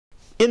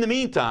In the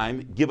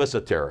meantime, give us a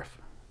tariff.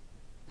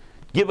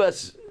 Give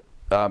us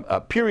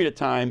a period of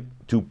time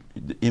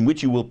in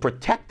which you will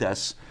protect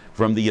us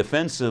from the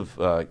offensive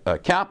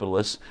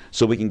capitalists,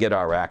 so we can get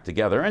our act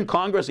together. And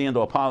Congress and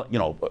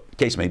or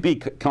case may be,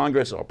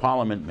 Congress or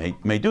Parliament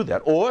may do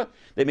that, or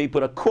they may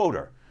put a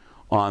quota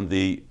on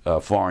the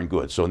foreign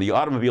goods. So in the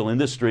automobile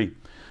industry,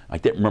 I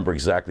can't remember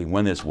exactly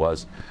when this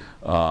was,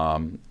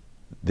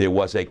 there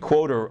was a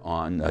quota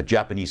on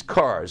Japanese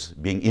cars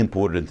being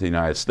imported into the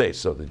United States.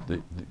 So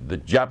the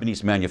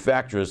Japanese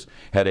manufacturers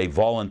had a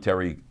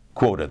voluntary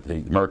quota. The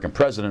American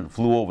president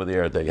flew over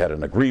there. They had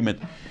an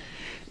agreement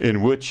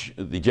in which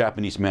the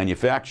Japanese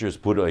manufacturers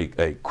put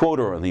a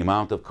quota on the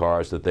amount of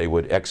cars that they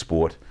would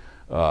export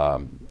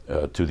to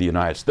the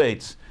United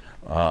States.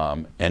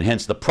 And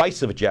hence the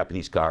price of a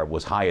Japanese car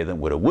was higher than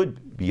what it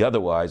would be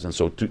otherwise. And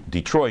so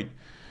Detroit,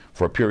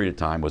 for a period of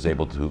time, was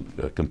able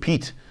to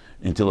compete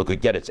until it could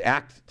get its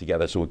act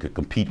together so it could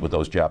compete with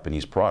those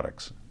Japanese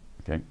products.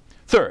 Okay?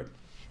 Third,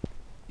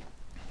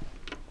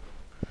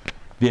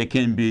 there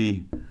can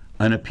be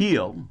an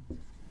appeal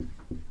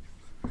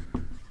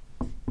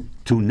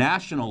to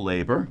national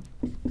labor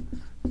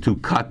to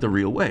cut the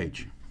real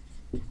wage.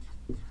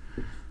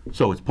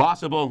 So it's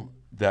possible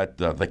that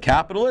the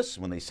capitalists,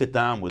 when they sit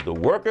down with the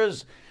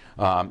workers,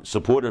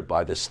 supported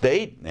by the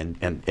state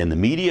and the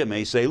media,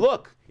 may say,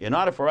 look, in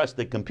order for us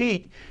to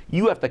compete,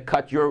 you have to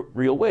cut your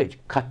real wage.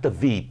 Cut the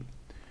V.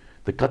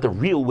 Cut the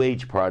real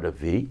wage part of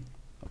V.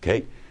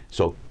 Okay?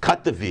 So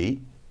cut the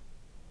V.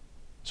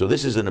 So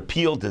this is an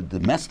appeal to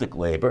domestic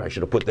labor. I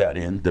should have put that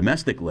in.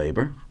 Domestic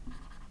labor.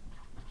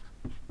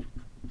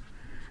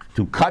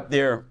 To cut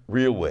their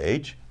real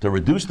wage, to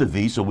reduce the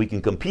V so we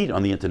can compete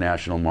on the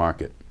international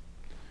market.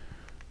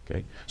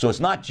 Okay? So it's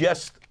not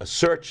just a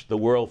search the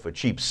world for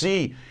cheap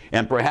C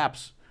and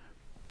perhaps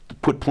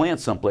put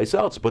plants someplace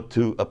else, but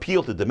to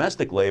appeal to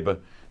domestic labor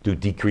to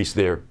decrease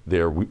their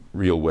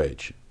real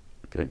wage.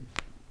 Okay?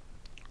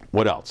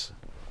 What else?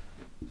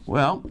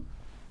 Well,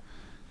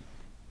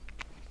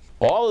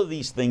 all of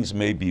these things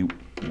may be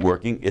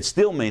working. It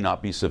still may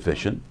not be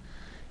sufficient.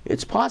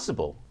 It's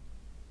possible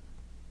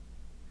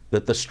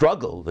that the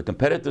struggle, the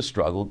competitive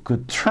struggle,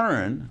 could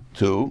turn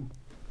to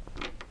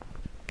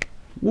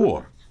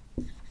war.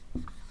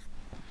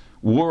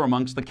 War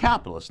amongst the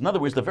capitalists. In other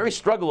words, the very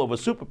struggle over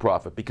super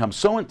profit becomes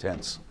so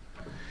intense,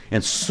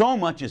 and so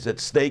much is at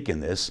stake in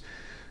this,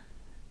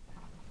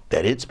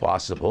 that it's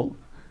possible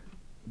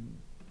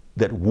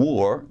that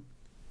war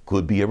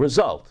could be a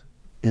result.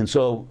 And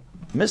so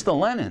Mr.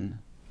 Lenin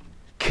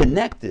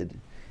connected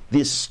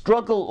this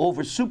struggle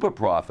over super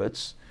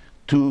profits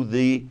to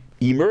the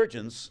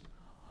emergence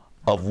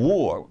of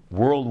war,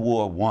 World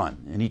War I.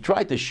 And he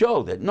tried to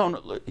show that,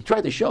 he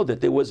tried to show that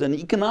there was an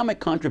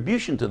economic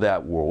contribution to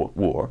that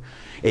war,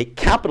 a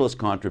capitalist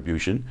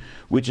contribution,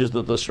 which is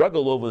that the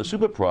struggle over the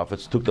super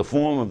profits took the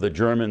form of the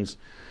Germans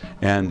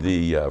and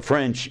the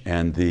French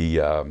and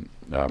the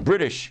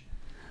British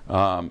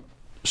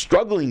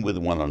struggling with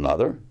one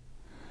another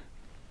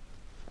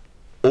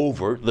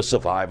over the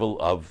survival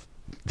of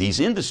these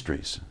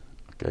industries.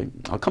 Okay?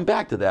 I'll come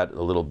back to that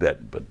a little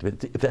bit, but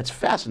that's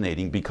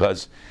fascinating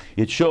because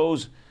it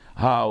shows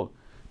how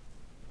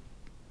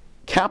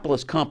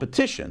capitalist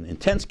competition,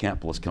 intense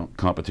capitalist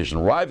competition,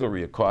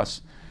 rivalry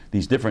across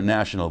these different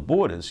national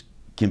borders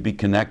can be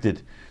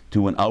connected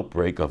to an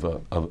outbreak of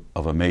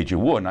a major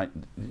war.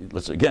 And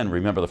let's again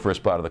remember the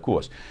first part of the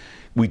course.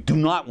 We do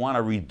not want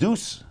to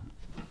reduce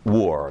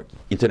war,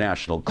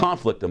 international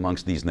conflict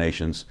amongst these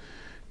nations,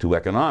 to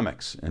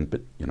economics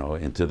and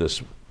into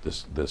this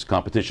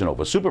competition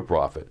over super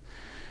profit.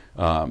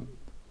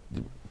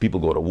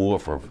 People go to war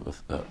for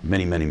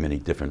many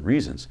different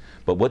reasons.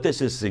 But what this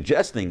is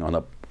suggesting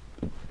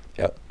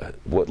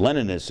what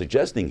Lenin is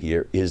suggesting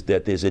here is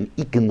that there's an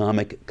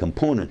economic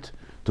component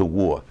to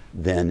war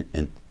then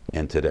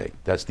and today.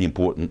 That's the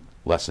important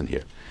lesson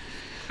here.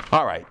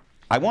 All right,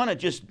 I want to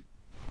just,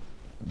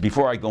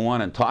 before I go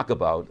on and talk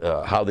about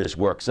how this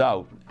works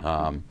out,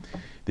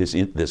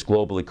 this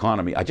global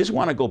economy, I just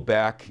want to go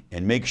back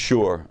and make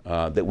sure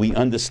that we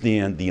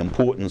understand the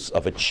importance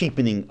of a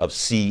cheapening of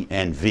C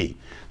and V.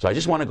 So I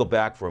just want to go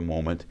back for a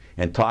moment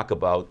and talk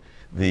about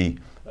the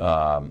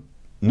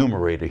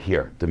numerator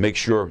here to make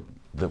sure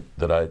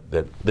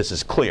that this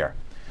is clear.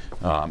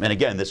 And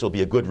again, this will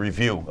be a good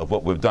review of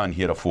what we've done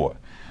heretofore.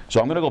 So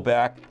I'm going to go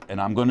back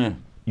and I'm going to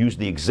use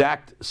the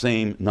exact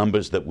same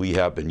numbers that we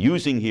have been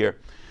using here.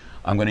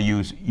 I'm going to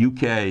use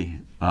UK,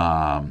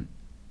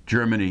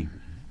 Germany,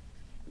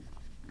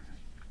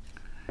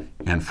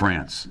 and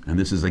France. And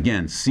this is,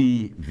 again,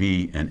 C,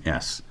 V, and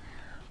S.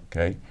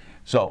 Okay?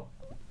 So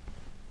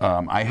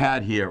I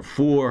had here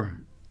 4,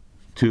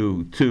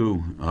 2,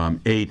 2,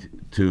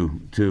 8,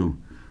 2, 2,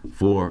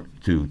 4,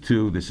 2,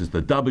 2. This is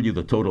the W.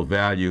 The total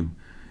value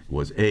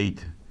was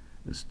 8.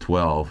 This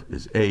 12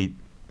 is 8.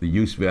 The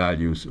use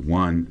values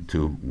 1,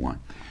 2, 1.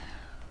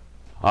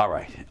 All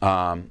right.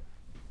 And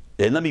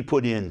let me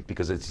put in,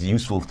 because it's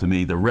useful to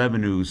me, the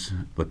revenues,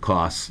 the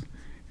costs,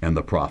 and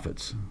the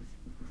profits.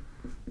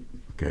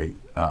 Okay.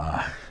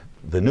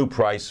 The new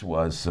price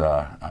was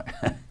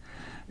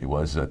it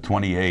was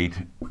 28,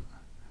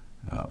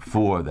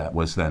 4, that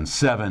was then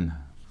 7,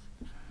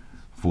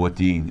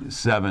 14,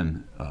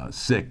 7,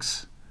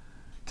 6,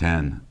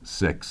 10,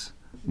 6,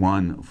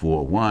 1,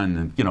 4, 1,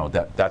 and you know,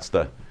 that's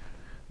the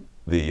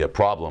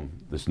problem.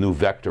 This new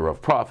vector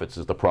of profits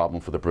is the problem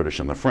for the British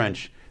and the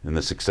French and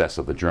the success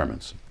of the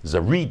Germans. There's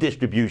a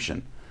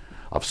redistribution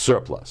of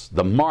surplus.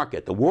 The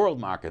market, the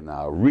world market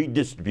now,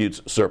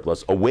 redistributes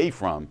surplus away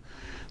from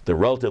the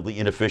relatively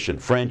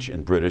inefficient French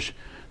and British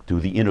to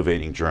the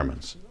innovating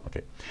Germans.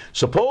 Okay.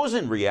 Suppose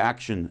in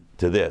reaction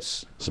to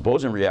this,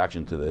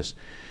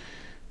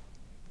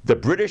 the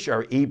British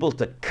are able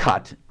to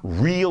cut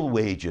real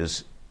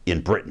wages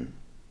in Britain.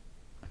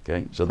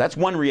 Okay, so that's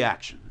one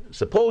reaction.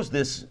 Suppose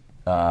this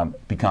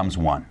becomes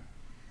one.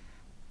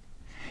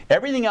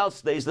 Everything else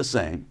stays the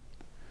same,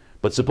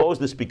 but suppose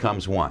this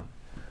becomes one.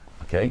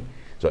 Okay,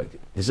 so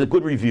this is a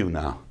good review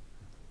now.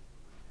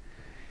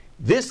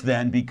 This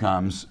then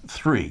becomes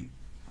 3.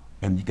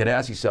 And you could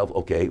ask yourself,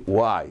 okay,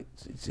 why?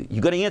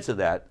 You've got to answer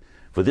that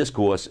for this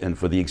course and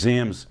for the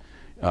exams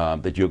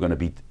that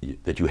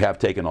you have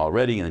taken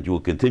already and that you will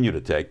continue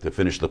to take to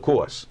finish the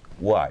course.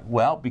 Why?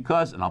 Well,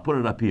 because, and I'll put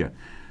it up here,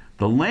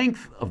 the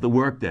length of the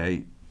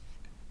workday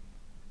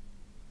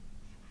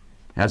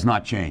has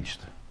not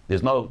changed.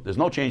 There's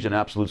no change in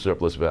absolute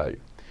surplus value.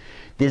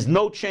 There's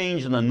no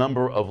change in the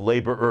number of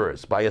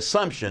laborers. By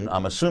assumption,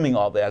 I'm assuming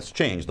all that's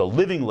changed. The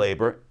living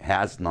labor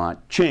has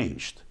not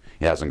changed.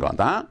 It hasn't gone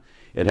down.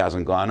 It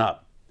hasn't gone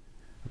up.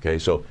 Okay,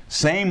 so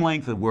same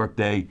length of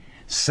workday,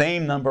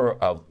 same number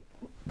of,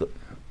 the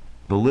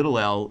little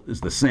l is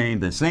the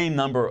same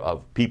number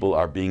of people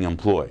are being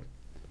employed.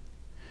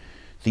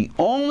 The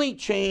only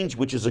change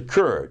which has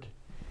occurred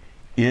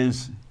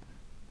is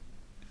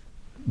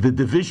the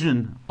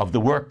division of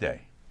the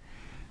workday.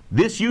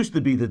 This used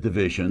to be the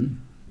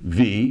division,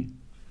 V,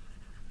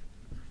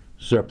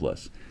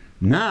 surplus.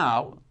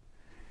 Now,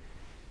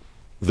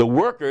 the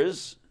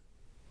workers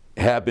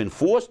have been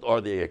forced,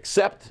 or they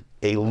accept,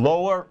 a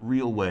lower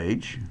real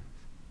wage,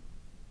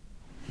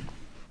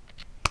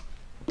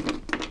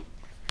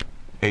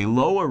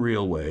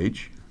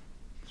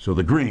 so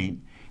the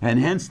green, and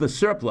hence the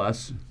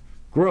surplus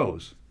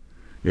grows.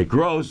 It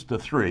grows to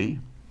 3,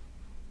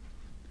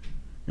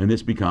 and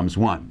this becomes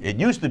 1. It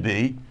used to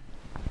be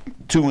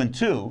 2 and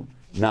 2,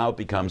 now it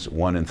becomes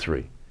 1 and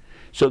 3.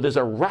 So there's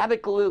a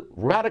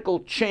radical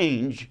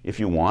change, if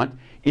you want,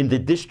 in the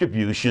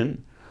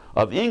distribution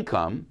of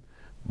income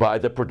by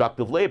the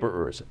productive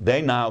laborers. They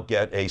now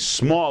get a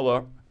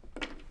smaller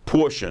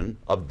portion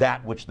of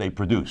that which they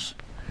produce.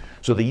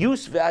 So the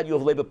use value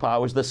of labor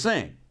power is the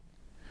same.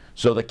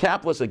 So the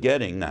capitalists are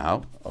getting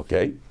now,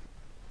 okay,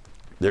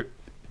 they're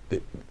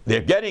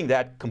getting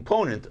that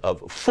component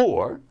of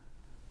 4,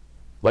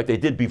 like they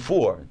did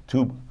before,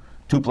 2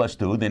 plus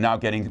 2, they're now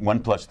getting 1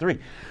 plus 3.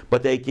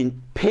 But they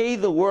can pay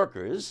the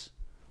workers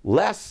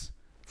less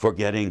for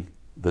getting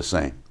the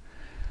same.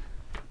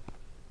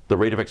 The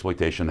rate of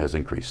exploitation has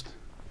increased.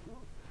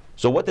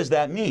 So what does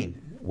that mean?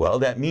 Well,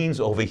 that means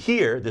over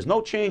here, there's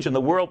no change in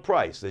the world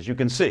price, as you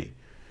can see.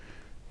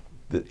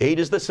 The 8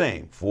 is the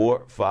same,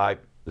 4, 5,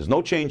 there's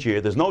no change here,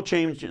 there's no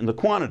change in the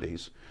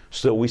quantities,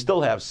 so we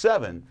still have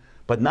 7,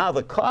 but now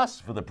the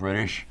costs for the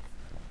British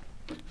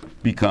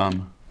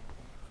become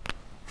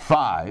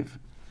 5,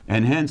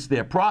 and hence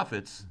their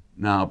profits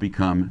now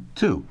become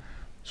 2.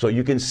 So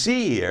you can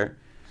see here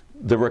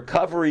the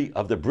recovery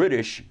of the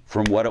British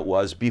from what it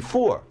was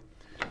before.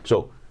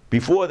 So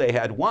before they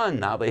had 1,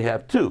 now they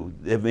have 2.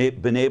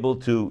 They've been able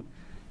to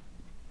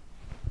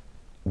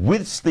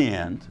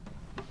withstand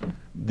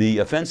the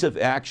offensive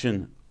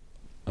action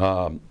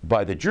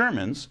by the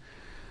Germans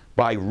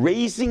by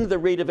raising the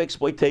rate of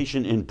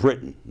exploitation in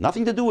Britain.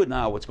 Nothing to do with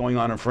now what's going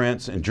on in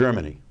France and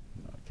Germany.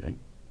 Okay?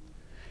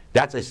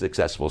 That's a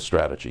successful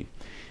strategy.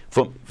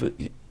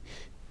 To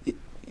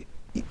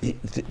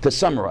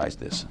summarize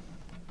this,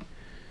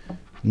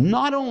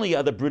 not only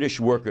are the British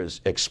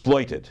workers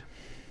exploited,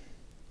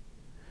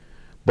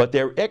 but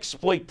their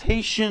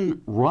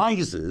exploitation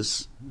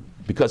rises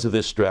because of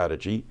this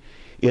strategy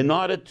in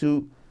order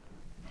to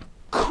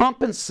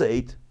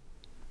compensate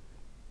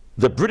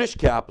the British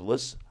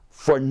capitalists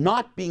for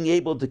not being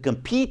able to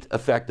compete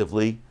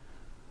effectively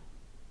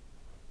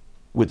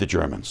with the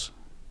Germans.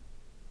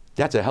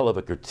 That's a hell of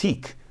a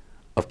critique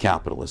of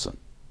capitalism.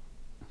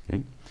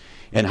 Okay?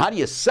 And how do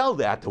you sell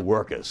that to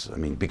workers? I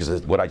mean, because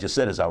what I just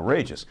said is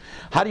outrageous.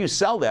 How do you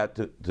sell that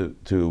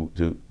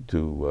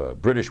to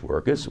British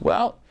workers?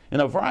 Well, in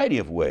a variety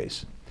of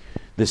ways.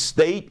 The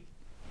state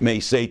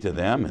may say to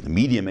them, and the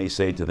media may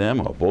say to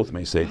them, or both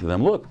may say to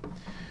them, look,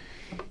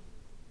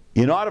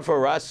 in order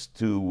for us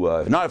to,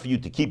 in order for you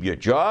to keep your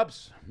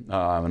jobs,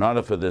 in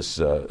order for this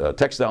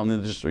textile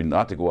industry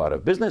not to go out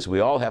of business,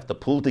 we all have to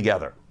pull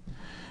together.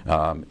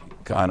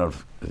 Kind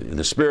of in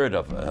the spirit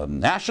of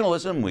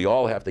nationalism, we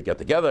all have to get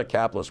together,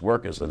 capitalists,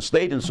 workers, and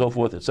state, and so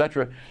forth,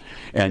 etc.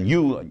 And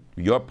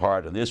your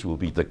part in this will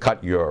be to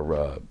cut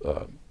your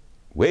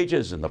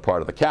wages, and the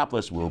part of the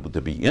capitalists will be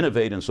to be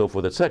innovate, and so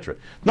forth, etc.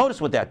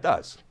 Notice what that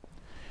does.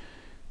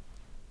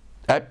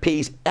 that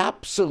pays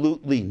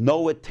absolutely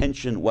no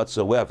attention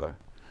whatsoever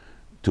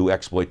to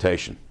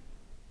exploitation.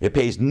 It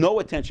pays no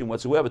attention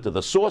whatsoever to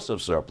the source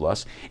of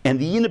surplus and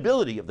the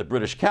inability of the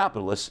British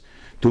capitalists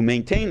to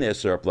maintain their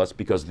surplus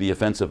because of the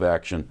offensive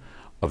action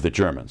of the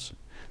Germans.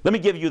 Let me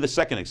give you the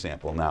second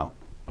example now,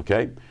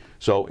 okay?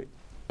 So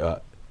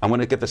I'm going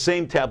to get the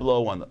same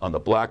tableau on the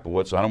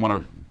blackboard, so I don't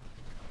want to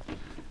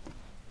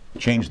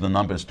change the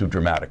numbers too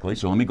dramatically.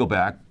 So let me go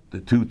back to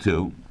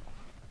 2-2.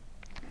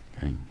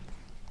 Okay.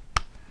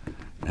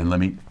 And let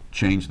me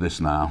change this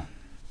now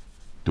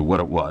to what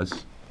it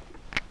was.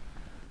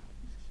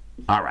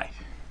 All right.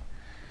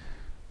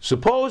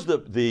 Suppose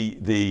just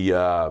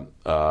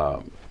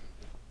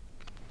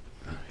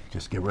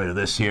get rid of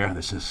this here.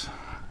 This is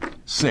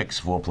 6,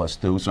 4 plus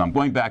 2. So I'm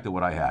going back to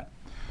what I had.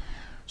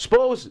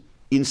 Suppose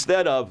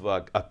instead of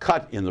a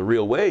cut in the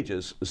real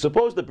wages,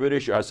 suppose the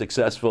British are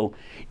successful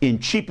in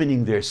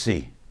cheapening their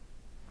C.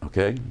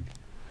 Okay?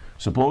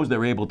 Suppose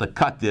they're able to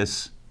cut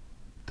this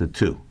to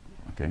 2.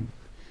 Okay?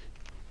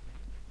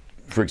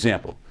 For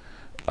example,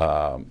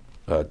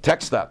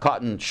 textile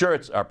cotton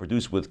shirts are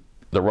produced with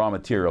the raw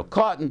material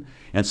cotton,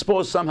 and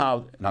suppose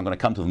somehow, and I'm going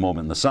to come to the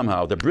moment in the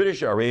somehow, the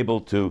British are able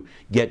to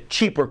get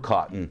cheaper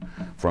cotton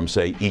from,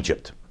 say,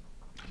 Egypt,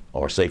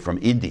 or say from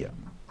India.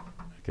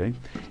 Okay?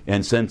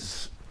 And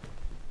since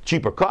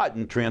cheaper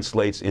cotton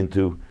translates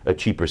into a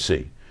cheaper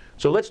C.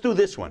 So let's do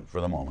this one for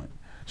the moment.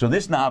 So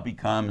this now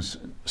becomes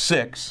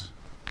 6,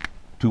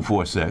 2,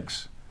 4,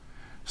 6,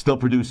 still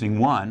producing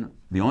 1.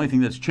 The only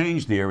thing that's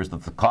changed here is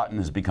that the cotton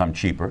has become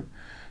cheaper.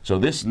 So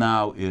this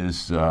now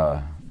is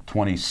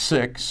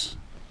 26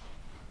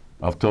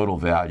 of total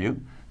value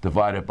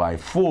divided by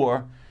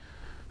 4.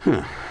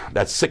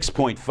 That's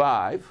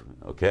 6.5,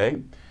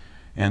 okay?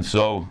 And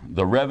so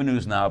the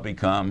revenues now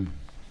become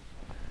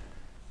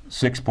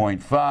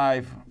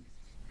 6.5,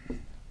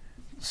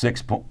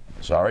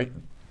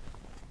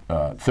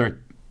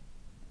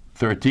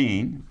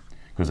 13,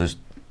 because there's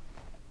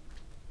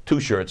 2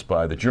 shirts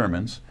by the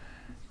Germans,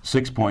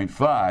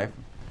 6.5,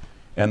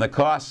 and the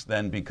costs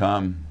then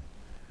become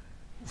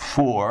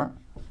 4,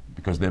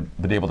 because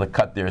they've been able to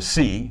cut their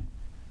C,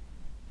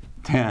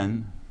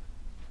 10,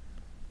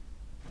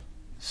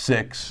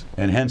 6,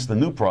 and hence the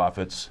new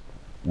profits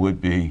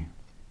would be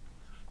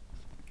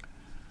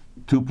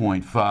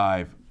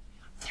 2.5,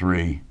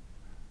 3,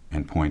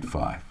 and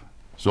 0.5.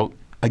 So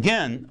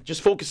again,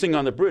 just focusing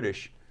on the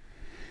British,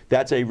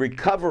 that's a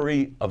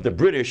recovery of the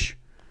British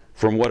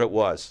from what it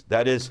was.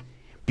 That is,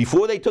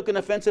 before they took an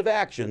offensive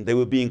action, they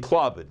were being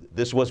clobbered.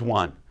 This was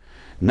 1.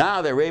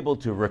 Now they're able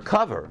to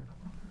recover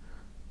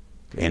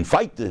and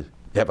fight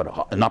have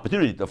an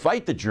opportunity to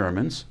fight the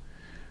Germans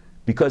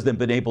because they've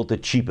been able to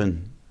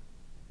cheapen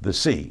the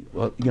C.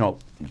 Well, you know,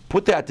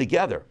 put that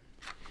together.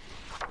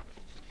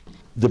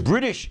 The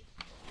British,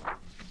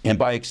 and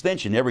by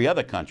extension every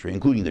other country,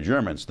 including the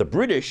Germans, the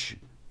British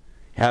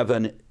have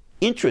an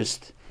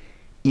interest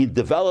in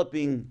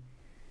developing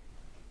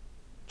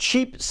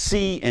cheap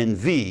C and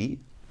V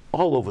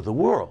all over the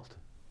world.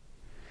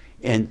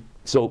 And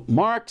so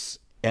Marx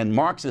and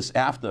Marxists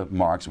after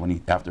Marx,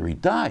 after he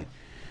died,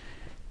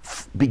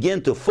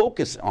 began to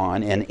focus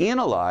on and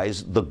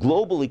analyze the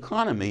global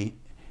economy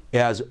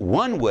as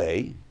one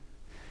way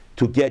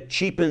to get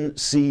cheapened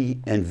C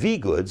and V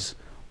goods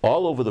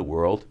all over the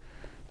world,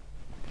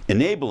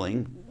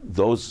 enabling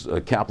those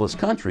capitalist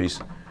countries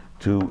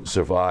to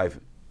survive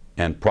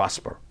and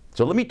prosper.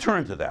 So let me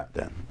turn to that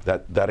then,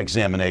 that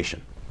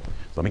examination.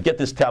 Let me get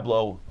this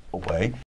tableau away.